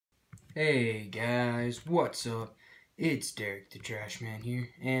Hey guys, what's up? It's Derek the Trash Man here,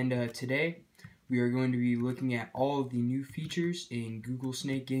 and today we are going to be looking at all of the new features in Google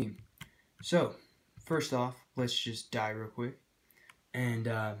Snake Game. So, first off, let's just die real quick. And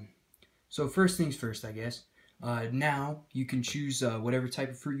first things first, I guess. Now you can choose whatever type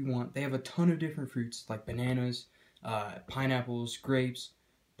of fruit you want. They have a ton of different fruits like bananas, pineapples, grapes,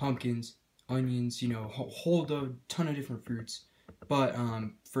 pumpkins, onions. Whole ton of different fruits. But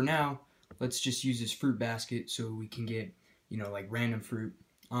for now, let's just use this fruit basket so we can get like random fruit.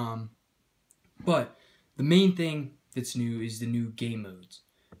 But the main thing that's new is the new game modes.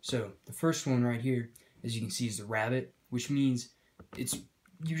 So the first one right here, as you can see, is the rabbit, which means it's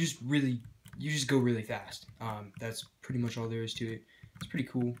you just go really fast. That's pretty much all there is to it. It's pretty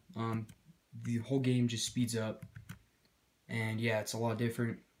cool. The whole game just speeds up, and yeah, it's a lot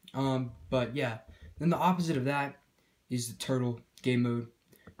different. But yeah, then the opposite of that is the turtle game mode,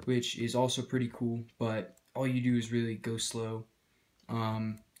 which is also pretty cool. But all you do is really go slow.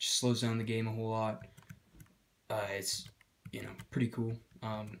 Just slows down the game a whole lot. It's pretty cool.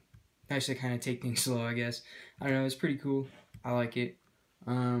 Nice to kind of take things slow, I guess. I don't know. It's pretty cool. I like it.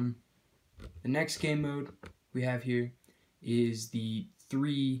 The next game mode we have here is the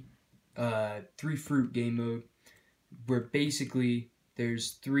three fruit game mode, where basically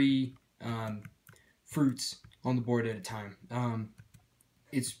there's three fruits on the board at a time.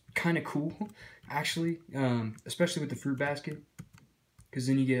 It's kind of cool, actually, especially with the fruit basket, because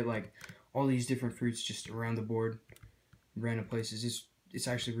then you get like all these different fruits just around the board, random places. It's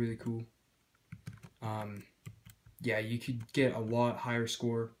actually really cool. Yeah, you could get a lot higher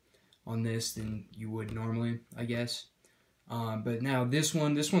score on this than you would normally, I guess. But now this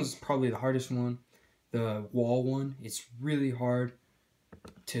one's probably the hardest one, the wall one. It's really hard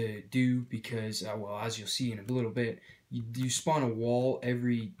to do because, well, as you'll see in a little bit, you spawn a wall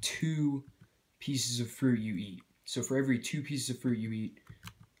every 2 pieces of fruit you eat. So for every 2 pieces of fruit you eat,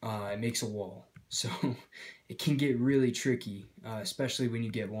 it makes a wall. So it can get really tricky, especially when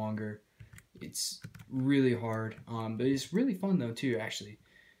you get longer. It's really hard, but it's really fun though too. Actually,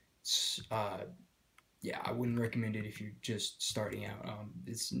 it's yeah, I wouldn't recommend it if you're just starting out.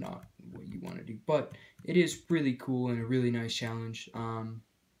 It's not what you want to do, but it is really cool and a really nice challenge.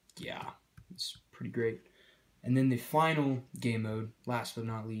 Yeah, it's pretty great. And then the final game mode, last but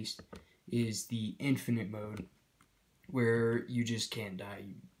not least, is the infinite mode, where you just can't die.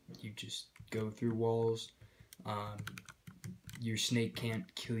 You just go through walls. Your snake can't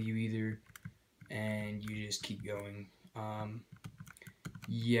kill you either, and you just keep going.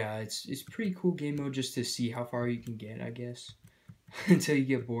 Yeah, it's pretty cool game mode just to see how far you can get, I guess, until you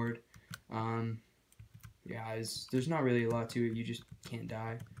get bored. Yeah, there's not really a lot to it. You just can't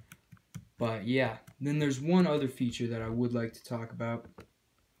die. But yeah, then there's one other feature that I would like to talk about,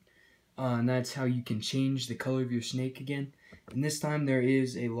 and that's how you can change the color of your snake again. And this time there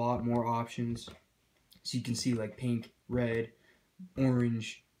is a lot more options. So you can see like pink, red,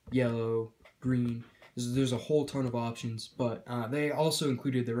 orange, yellow, green. There's a whole ton of options, but they also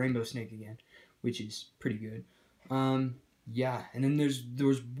included the rainbow snake again, which is pretty good. Yeah, and then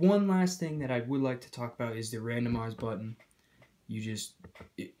there's one last thing that I would like to talk about is the randomize button.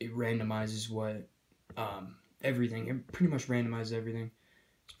 It randomizes what everything. It pretty much randomizes everything.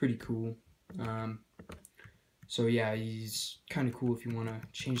 It's pretty cool. So yeah, it's kind of cool if you want to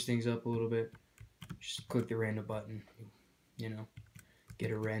change things up a little bit. Just click the random button.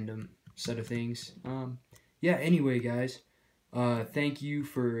 Get a random set of things. Yeah, anyway, guys, thank you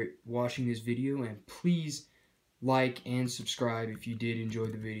for watching this video, and please like and subscribe if you did enjoy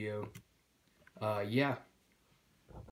the video. Yeah.